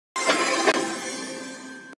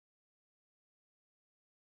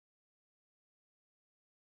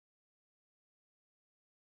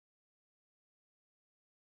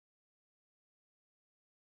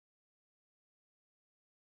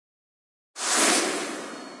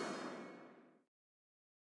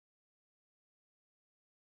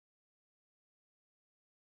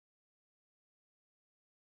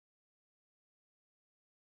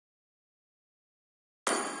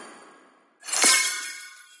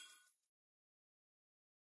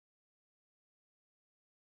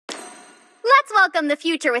Let's welcome the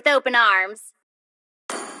future with open arms.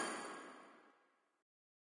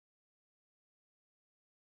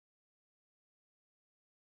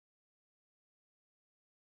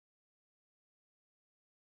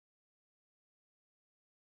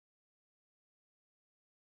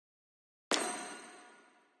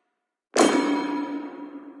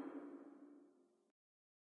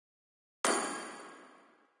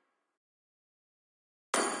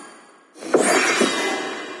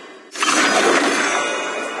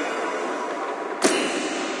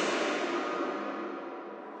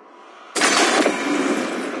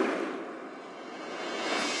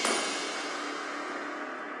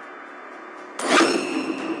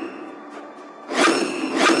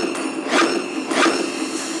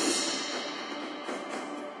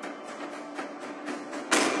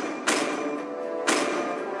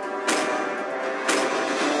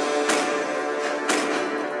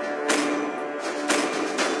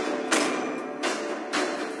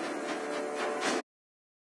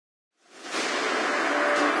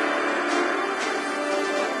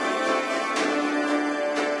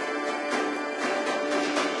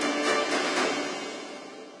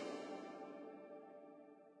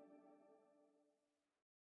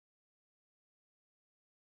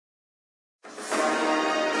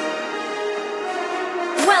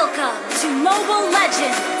 Welcome to Mobile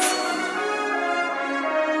Legends!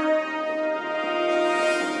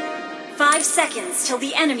 5 seconds till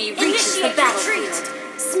the enemy reaches the battlefield.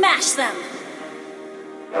 Smash them!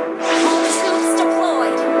 All troops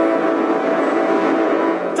deployed!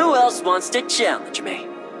 Who else wants to challenge me?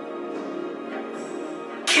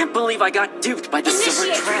 Can't believe I got duped by the Silver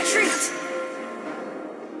Initiate Dragon. retreat!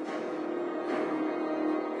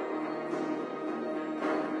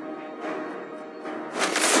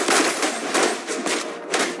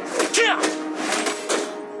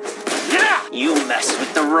 You mess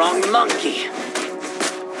with the wrong monkey.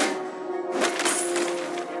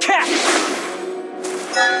 Catch!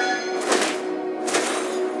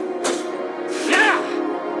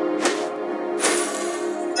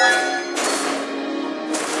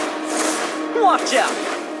 Watch out!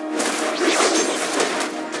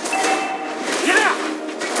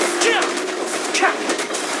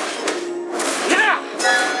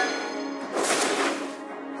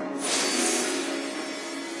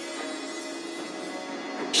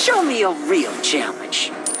 Show me a real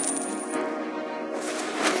challenge.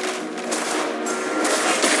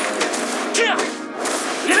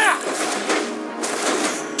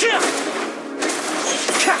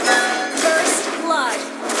 First blood!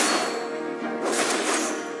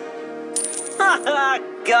 Haha,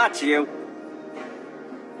 got you.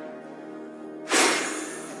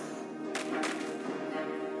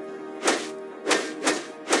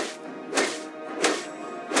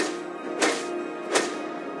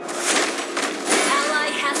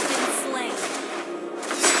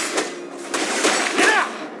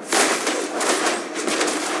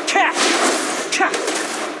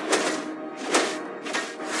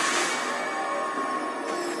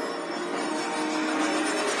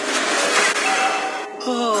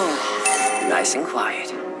 Oh, nice and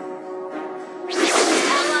quiet.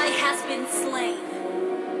 Ally has been slain.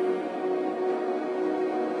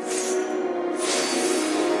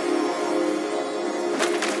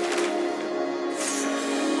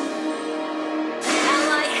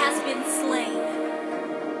 Ally has been slain.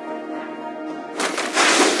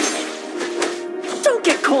 Don't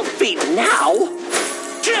get cold feet now!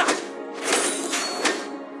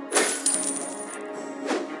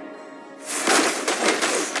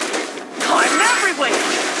 I'm everywhere!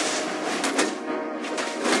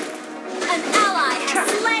 An ally has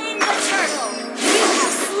slain the turtle! You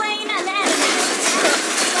have slain an enemy!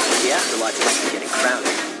 The afterlife must be getting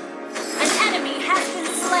crowded. An enemy has been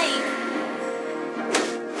slain!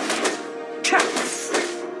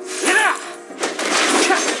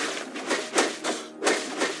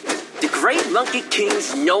 The Great Monkey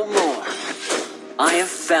King's no more. I have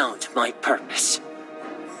found my purpose.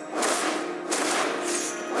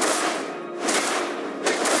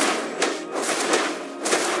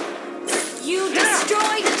 You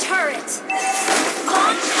destroyed a turret!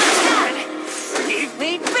 Launch attack! Leave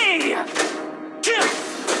me be! An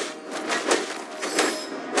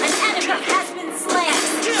enemy has been slain!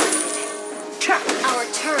 Our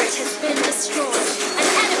turret has been destroyed. An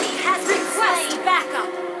enemy has requested backup.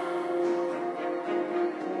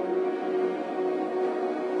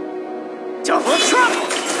 Double trouble!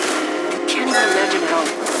 Can't even imagine how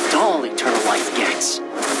dull eternal life gets.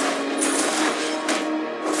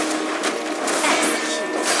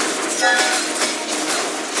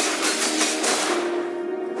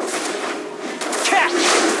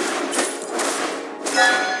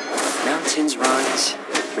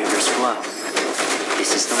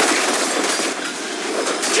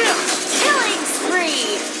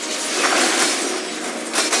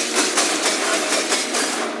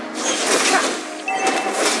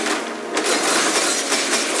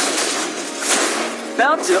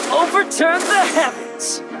 to overturn the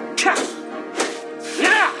heavens.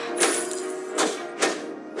 Yeah!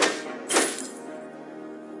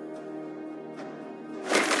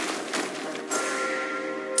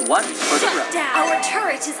 One for the road. Our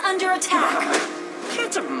turret is under attack.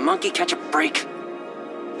 Can't a monkey catch a break?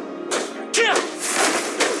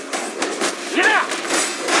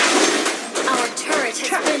 Our turret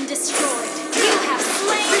has been destroyed. You have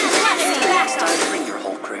slain an enemy. Next time, bring your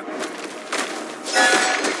whole crew.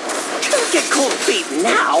 Don't get cold feet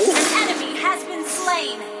now! An enemy has been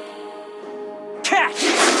slain.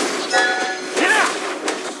 Catch!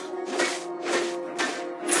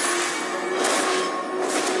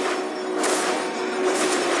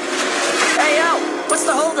 Hey, yo! What's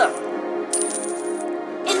the holdup?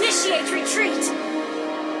 Initiate retreat.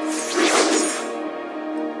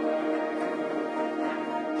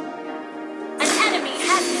 An enemy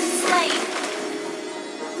has been slain.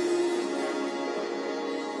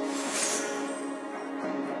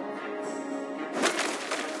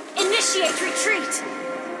 Initiate retreat.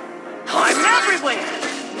 I'm everywhere!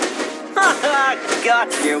 Haha,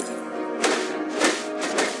 got you.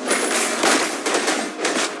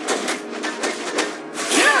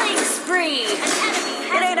 Killing spree. An enemy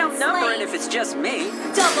has It ain't been outnumbering slain. if it's just me.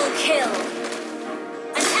 Double kill.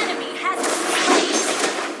 An enemy has been slain.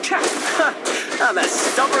 I'm as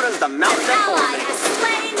stubborn as the mountain An before ally me. has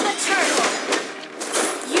slain the turtle.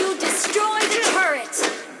 You destroy the turret.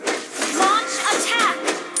 Launch attack.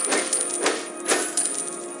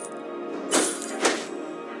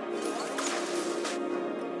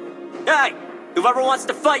 Hey, whoever wants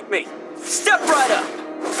to fight me, step right up.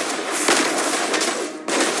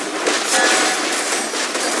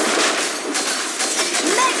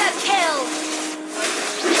 Mega kill.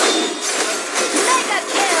 Mega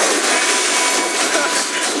kill.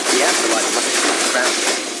 The afterlife must be around.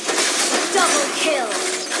 Double kill.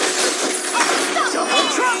 Double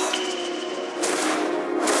trouble!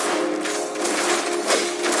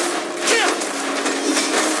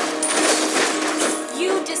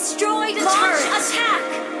 You destroyed a turret. Attack.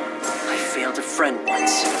 I failed a friend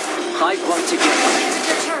once. I want to get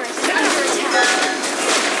Inhibitor turret under attack.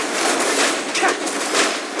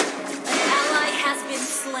 An ally has been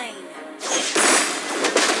slain.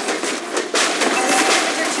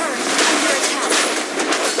 Inhibitor turret under attack.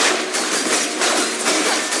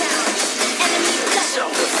 Touchdown. Enemy So,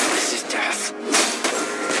 double. this is death.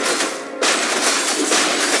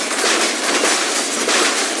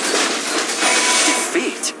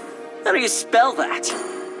 Defeat? How do you spell that?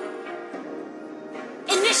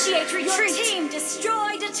 Initiate retreat. Your team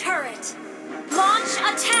destroyed a turret. Launch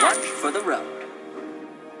attack. One for the road.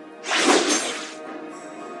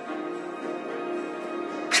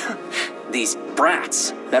 These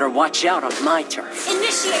brats better watch out on my turf.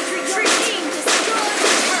 Initiate retreat. Your team destroyed the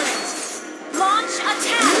turret. Launch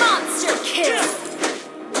attack. Monster kill.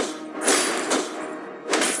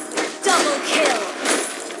 Double kill.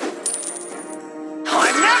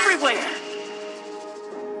 I'm everywhere!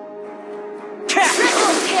 Catch!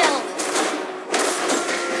 Triple kill.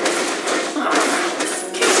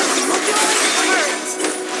 Destroy the turret.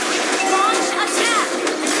 Launch attack.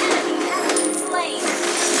 An enemy has been slain.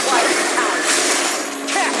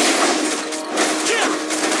 Catch!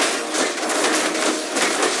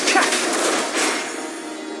 Catch!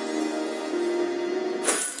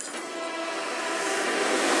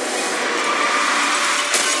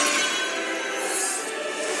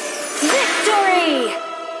 Victory!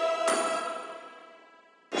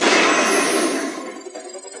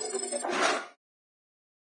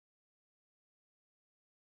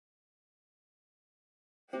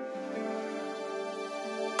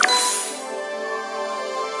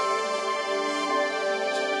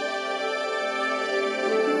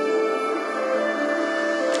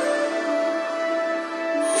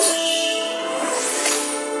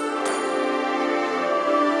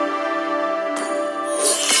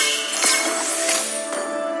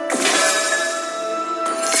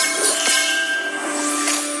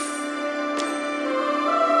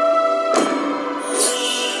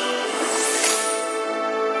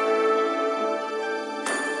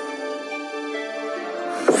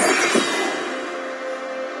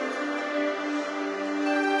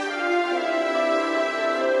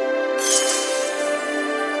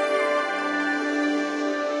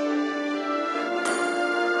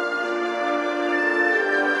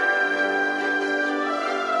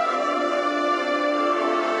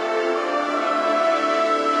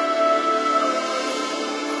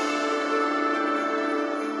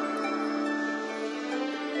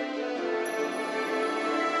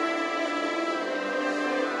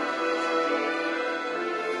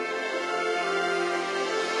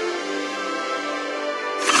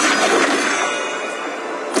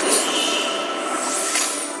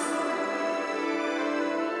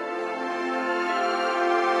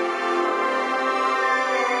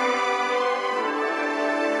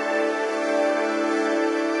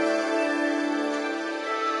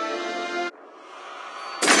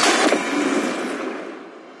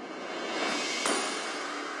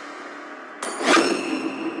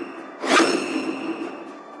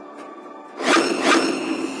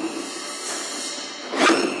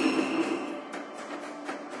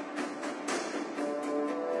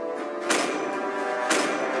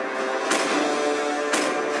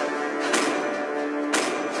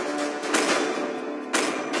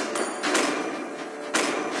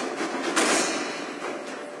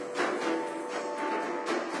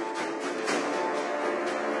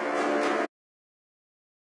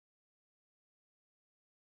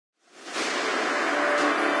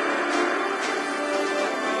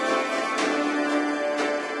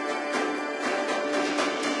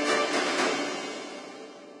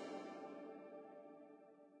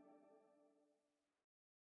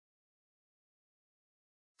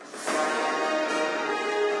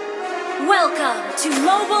 Welcome to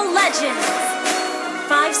Mobile Legends!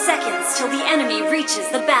 5 seconds till the enemy reaches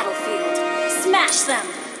the battlefield. Smash them!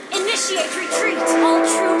 Initiate retreat! All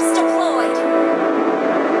troops deployed!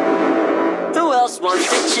 Who else wants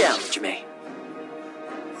to challenge me?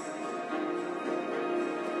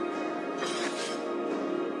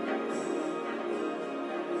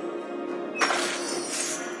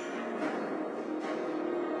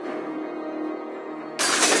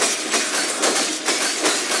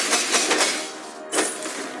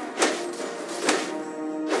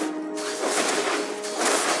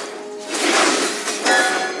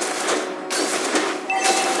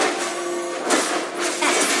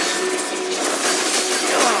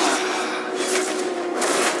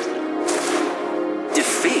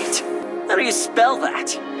 How do you spell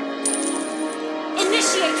that?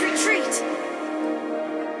 Initiate retreat!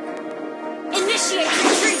 Initiate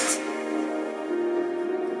retreat!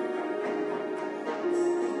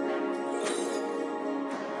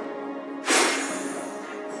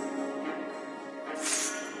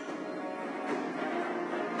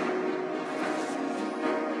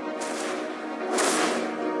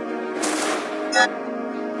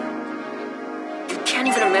 You can't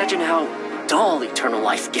even imagine how dull eternal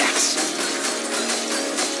life gets.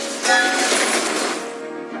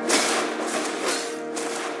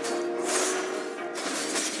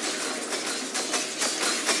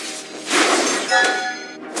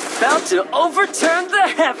 About to overturn the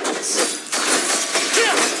heavens!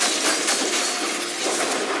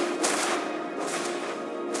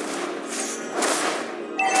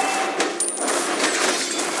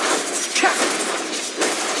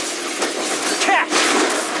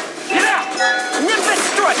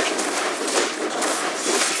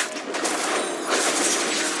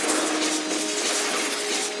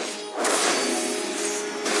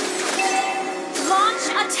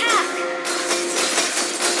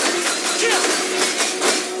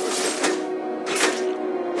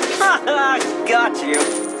 Got you.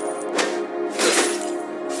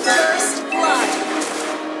 First blood.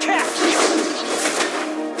 Catch.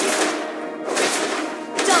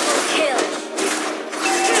 Double kill.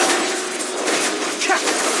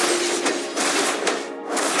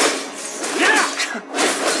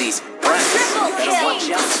 These brats. Triple kill. Watch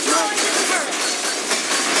out.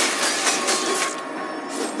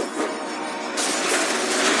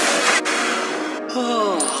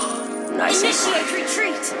 Oh, nice. Initiate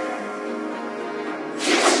retreat.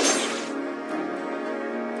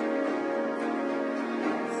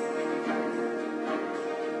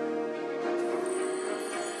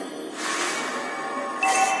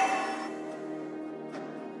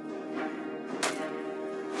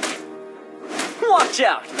 Watch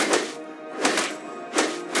out!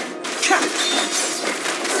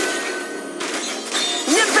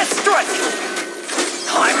 Nimbus strike!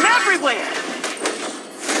 I'm everywhere!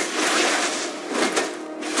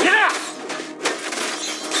 Yeah!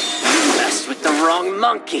 You messed with the wrong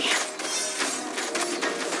monkey.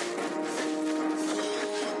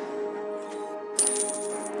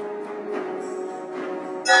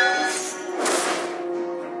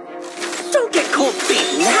 Don't get cold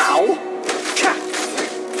feet now!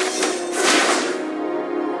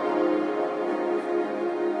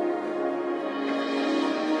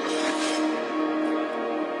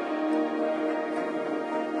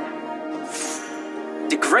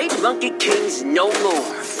 The great Monkey King's no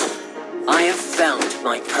more. I have found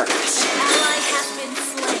my purpose. Ally has been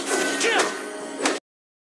slain.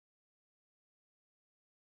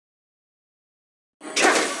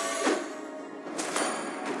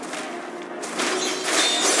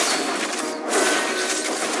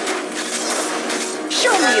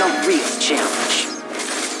 Show me a real challenge.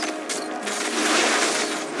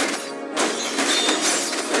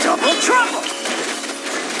 Double trouble!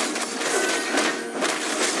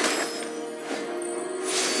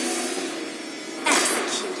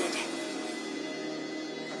 Executed.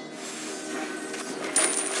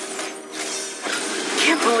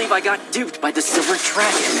 Can't believe I got duped by the Silver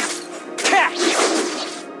Dragon. Catch!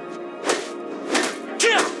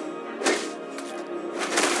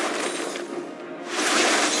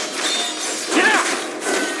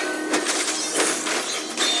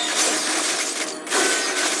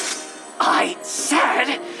 I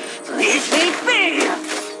said, leave me be!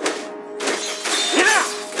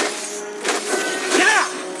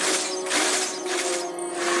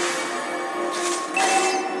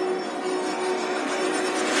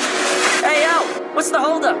 Hey, Al, what's the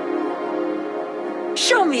holdup?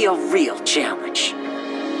 Show me a real challenge.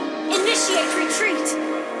 Initiate retreat.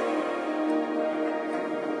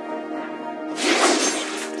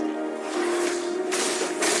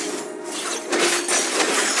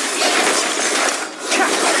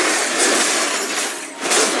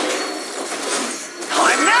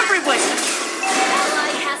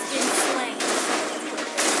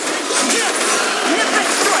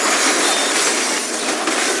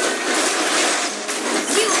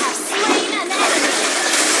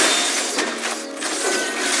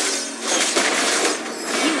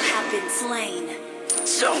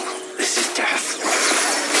 So, this is death.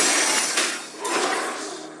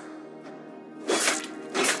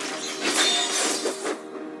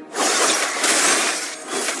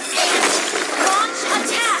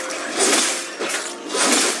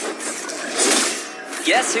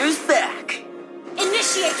 Guess who's back?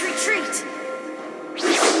 Initiate retreat!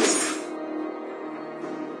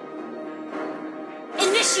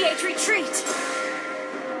 Initiate retreat!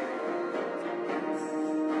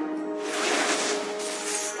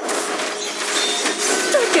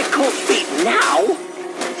 Don't get cold feet now!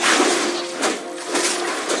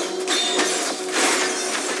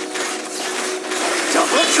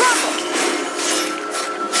 Double trouble!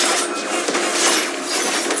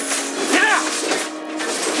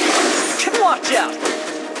 Watch out!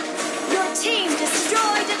 Your team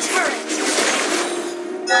destroyed a turret!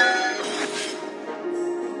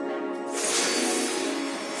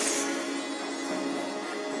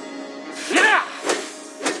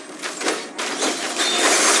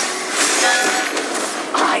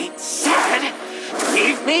 I said,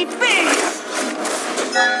 leave me be!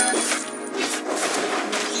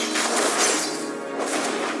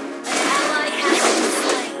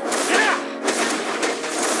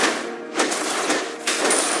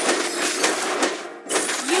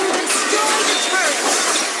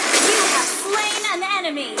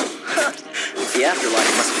 The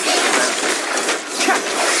afterlife must be getting around.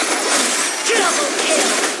 Double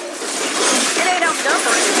kill! It ain't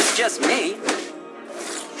outnumbering if it's just me.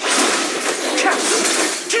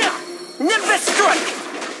 Nimbus strike!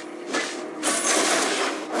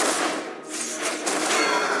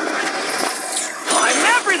 I'm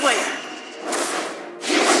everywhere!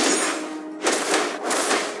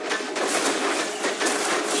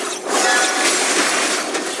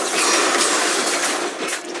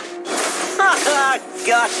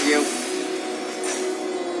 Got you.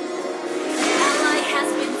 Ally has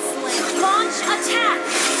been slain. Launch attack!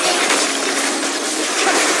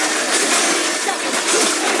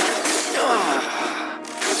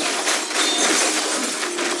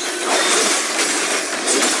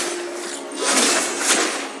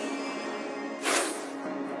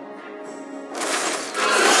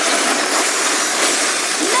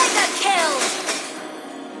 Mega kill!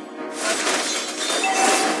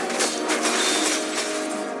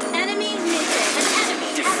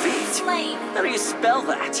 How do you spell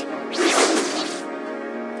that?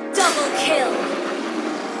 Double kill!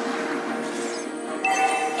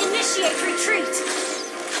 Initiate retreat!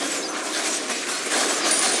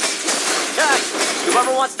 Hey,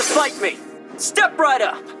 whoever wants to fight me, step right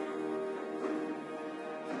up!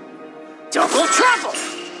 Double trouble!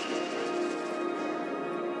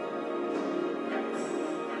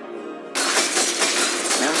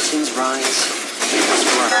 Mountains rise, rivers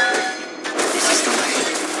grow. This is the way.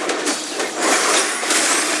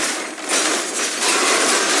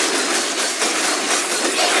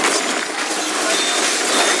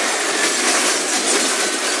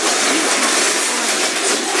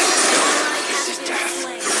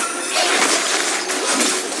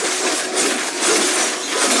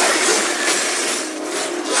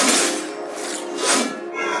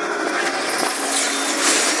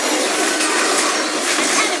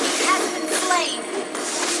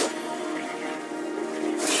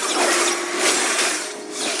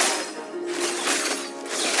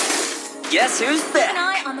 Guess who's Keep back? an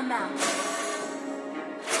eye on the map.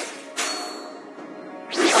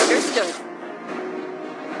 Understood.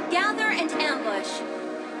 Gather and ambush.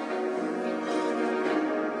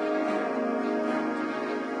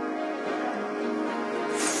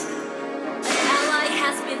 An ally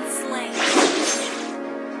has been slain.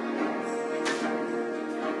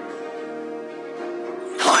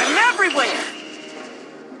 I'm everywhere!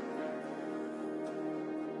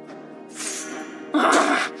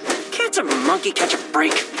 Can't a monkey catch a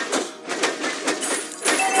break?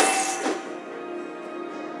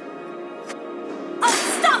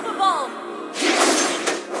 Unstoppable!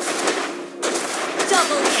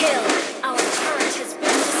 Double kill. Our turret has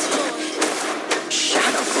been destroyed.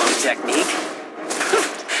 Shadow clone technique?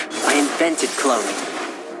 I invented cloning.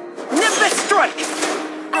 Nimbus strike!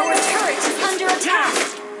 Our turret is under attack.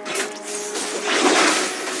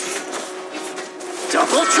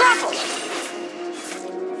 Double trouble!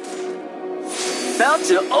 About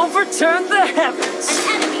to overturn the heavens!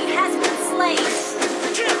 An enemy has been slain.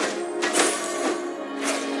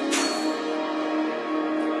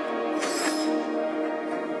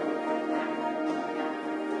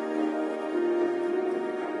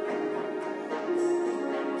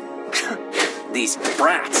 These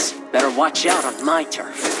brats better watch out on my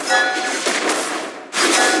turf.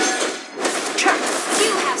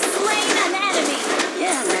 You have slain an enemy.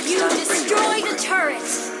 Yeah,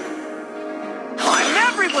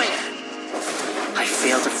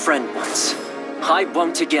 friend once. I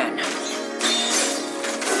won't again.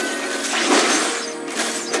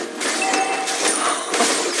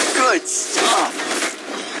 Good stuff.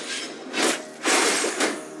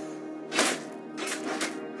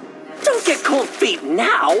 Don't get cold feet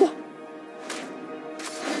now.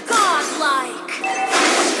 Godlike.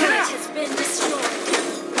 Turret has been destroyed.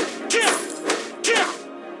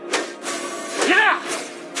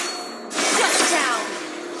 Shut down.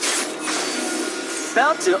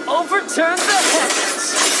 About to overturn the heavens.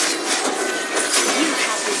 You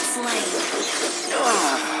have been slain.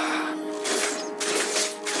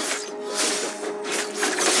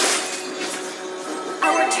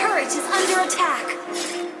 Our turret is under attack.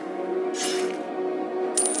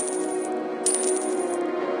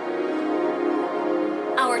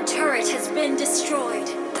 Our turret has been destroyed.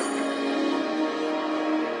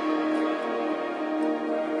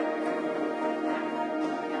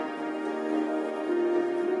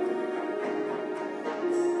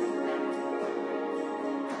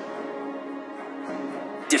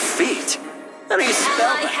 Defeat? How do you spell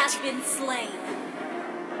Ally that? has been slain.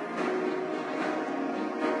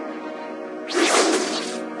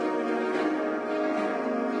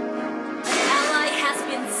 Ally has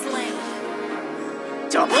been slain.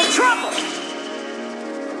 Double trouble!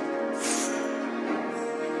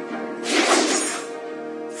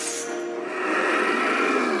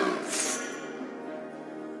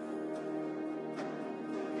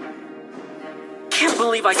 Can't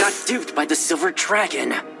believe I got duped by the Silver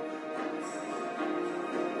Dragon. Ally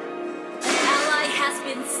has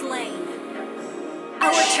been slain.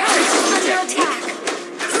 Our turret is under attack.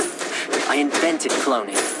 I invented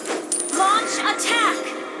cloning. Launch attack.